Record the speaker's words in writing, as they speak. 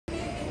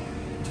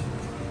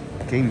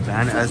getting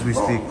banned as we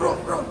speak.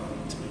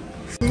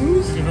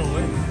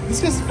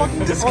 This guy's fucking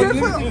This guy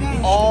put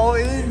all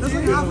in.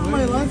 doesn't half of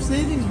my life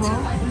savings, bro.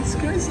 This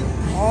guy's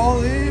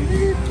all in.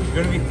 You're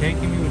gonna be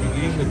thanking me when you're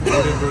eating the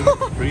Gordon burger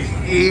for free.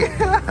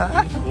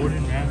 Yeah.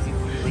 Gordon Ramsay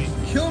for free.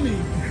 Kill me.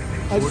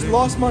 I just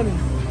lost money.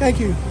 Thank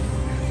you.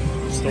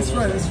 That's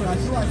right. I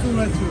feel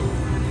right too.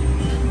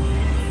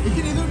 It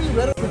can either be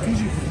red or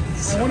strategic. I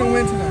want to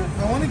win tonight.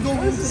 I want to go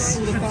win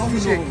tonight with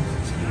 $1,000.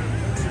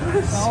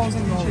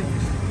 $1,000.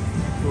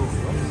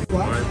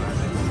 Flag?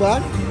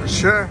 Flag?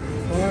 Sure.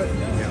 Alright.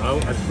 Yeah,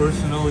 I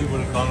personally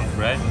wouldn't call him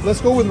red.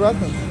 Let's go with red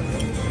then.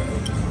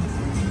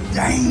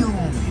 Damn.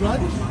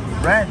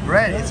 Red?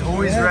 Red. It's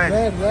always red.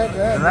 Red.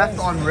 Left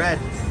on red.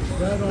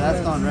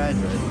 Left on red.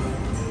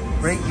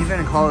 Break even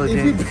and call it a If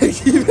day. we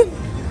break even,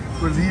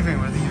 We're leaving.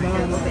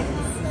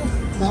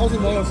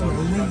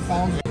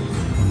 $1,000.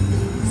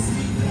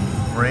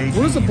 Break.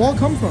 Where does the ball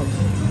come from?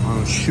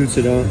 Oh, shoots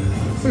it out.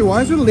 Wait,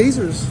 why is there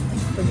lasers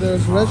if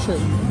there's red shit?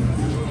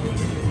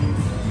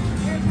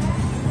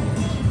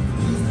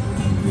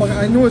 Fuck,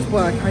 I know it's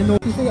black. I know.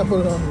 You think I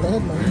put it on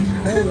red, man?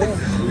 Hell yeah.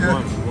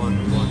 One.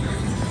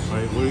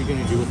 Alright, what are you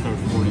gonna do with our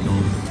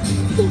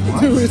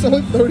 $40? Dude, it's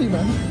only 30,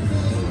 man.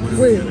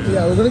 Wait,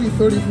 yeah, we're gonna be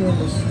 30 if we win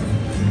this.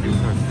 Do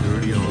with our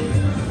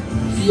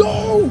 $30.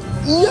 Yo!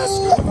 Yes!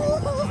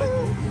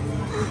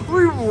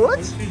 Wait,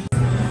 what?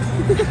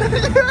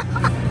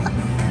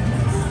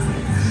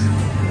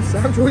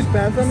 Sam Joyce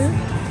banned from here?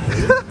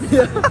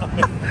 Yeah.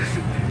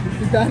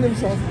 He banned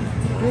himself.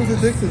 He was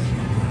addicted.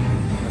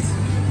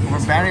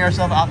 We're banning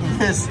ourselves out of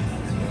this.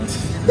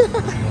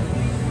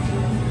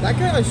 That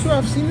guy, I swear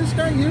I've seen this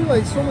guy here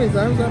like so many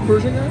times, that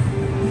Persian guy.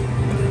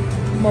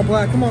 Come on,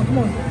 black, come on.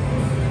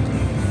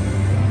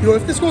 Yo,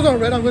 if this goes on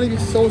red, I'm gonna be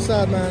so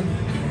sad, man.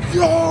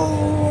 Yo! I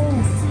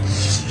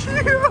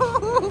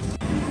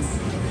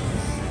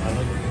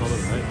like the color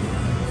red.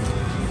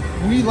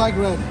 We like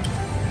red.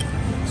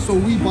 So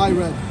we buy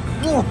red.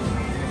 Oh,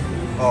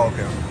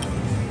 okay.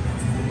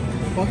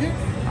 fuck it.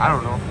 I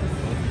don't know.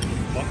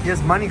 He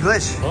has money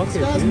glitch. This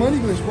guy has money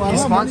glitch. Well, I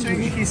He's have money sponsoring.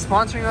 glitch. He's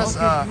sponsoring us.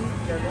 How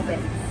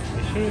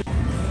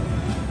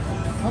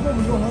about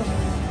we go home?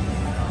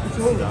 It's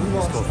over. We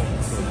lost.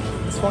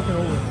 It's fucking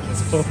over.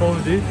 Let's go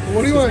home, dude.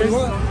 What do you want? You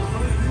want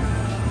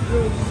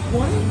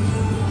 20?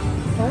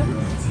 Huh?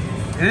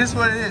 It is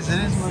what it is.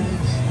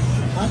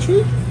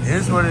 Actually? It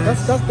is what it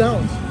is. That's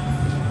down.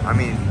 I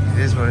mean, it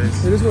is what it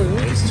is. It is what it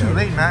is. It's too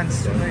late, man.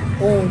 It's too late.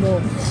 Oh no.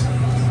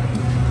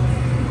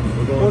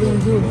 What do we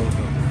do?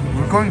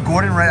 We're going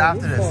Gordon right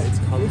after Your fault. this.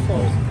 Your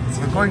fault.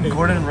 We're going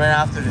Gordon right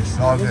after this.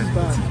 All This good. is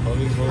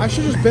bad. I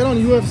should just bet on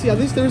UFC. At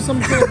least there's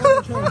some sort of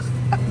chance.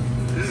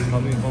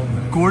 Coming home,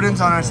 man.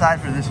 Gordon's on our side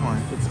for this one.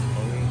 It's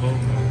coming home,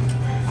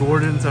 man.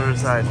 Gordon's on our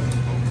side.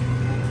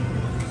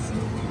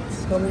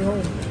 It's coming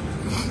home.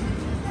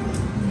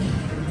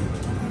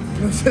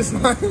 This is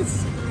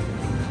nice.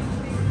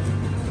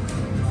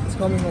 It's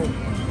coming home.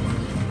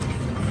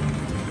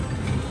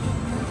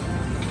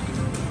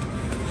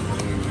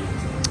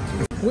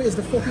 Wait, is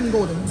the fucking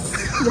golden?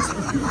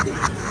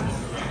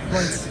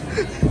 Right.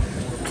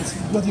 It's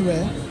bloody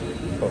rare.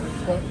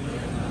 What?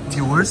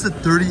 Dude, where's the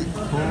 30?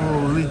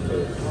 Holy.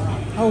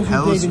 How was your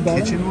Hell's dating,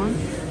 darling? Kitchen one?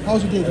 How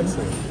was your dating?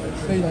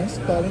 Very nice,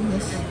 darling.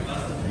 Yes.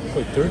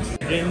 Wait, 30?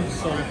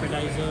 Drinks or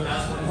appetizers?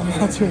 I'm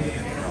not doing it.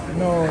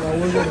 No,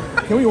 we're good.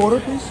 Can we order,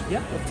 please?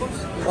 Yeah, of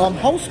course.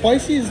 How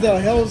spicy is the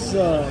hell's?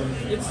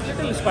 It's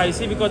little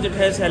spicy because it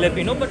has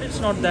jalapeno, but it's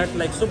not that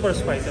like super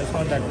spicy. It's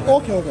not that.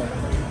 Okay.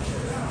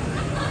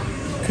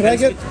 Could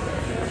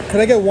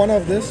I get one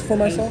of this for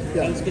myself?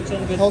 Yeah. Hell's Kitchen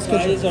with Hell's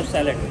fries Kitchen. or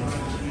salad.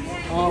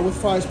 With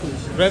fries,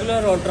 please.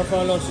 Regular or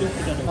truffle or soup?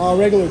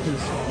 Regular,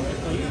 please.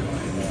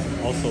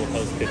 Also,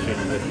 Hell's Kitchen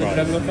with With fries.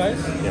 regular fries?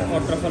 Yeah. Or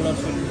truffle or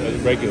soup?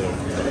 Regular.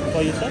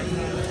 For you, sir?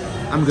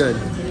 I'm good.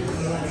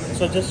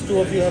 So just two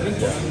of you having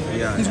this?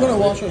 Yeah. He's gonna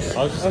watch us.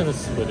 I was just gonna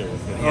split it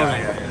with him.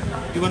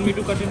 Yeah. You want me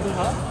to cut into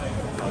half?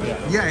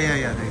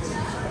 Yeah, thanks.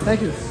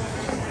 Thank you.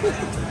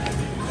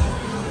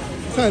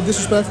 It's kind of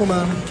disrespectful,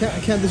 man. I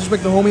can't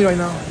disrespect the homie right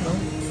now. No?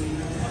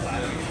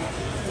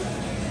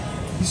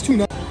 He's too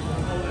nice.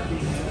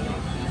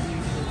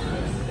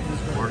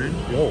 Gordon?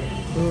 Yo,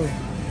 the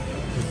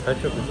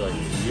ketchup is like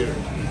weird.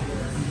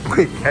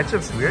 Wait,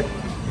 ketchup's weird?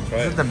 Try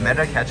Is it it. the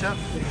meta ketchup?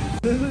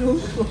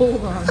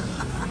 Hold on.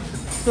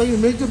 So you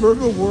make the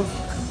burger work.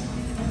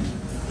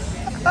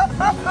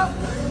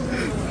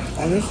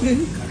 Honestly,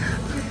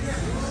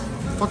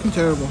 fucking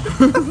terrible.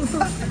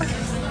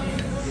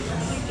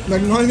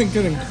 Like, not even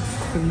kidding.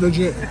 It's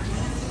legit.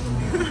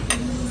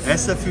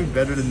 SF food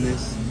better than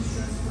this.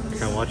 I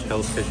can't watch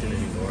Hell's Kitchen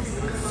anymore.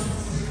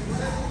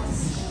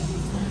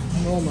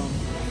 No, man.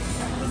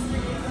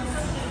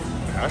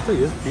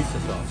 Actually, is pizza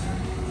sauce.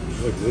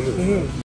 Look, look at this.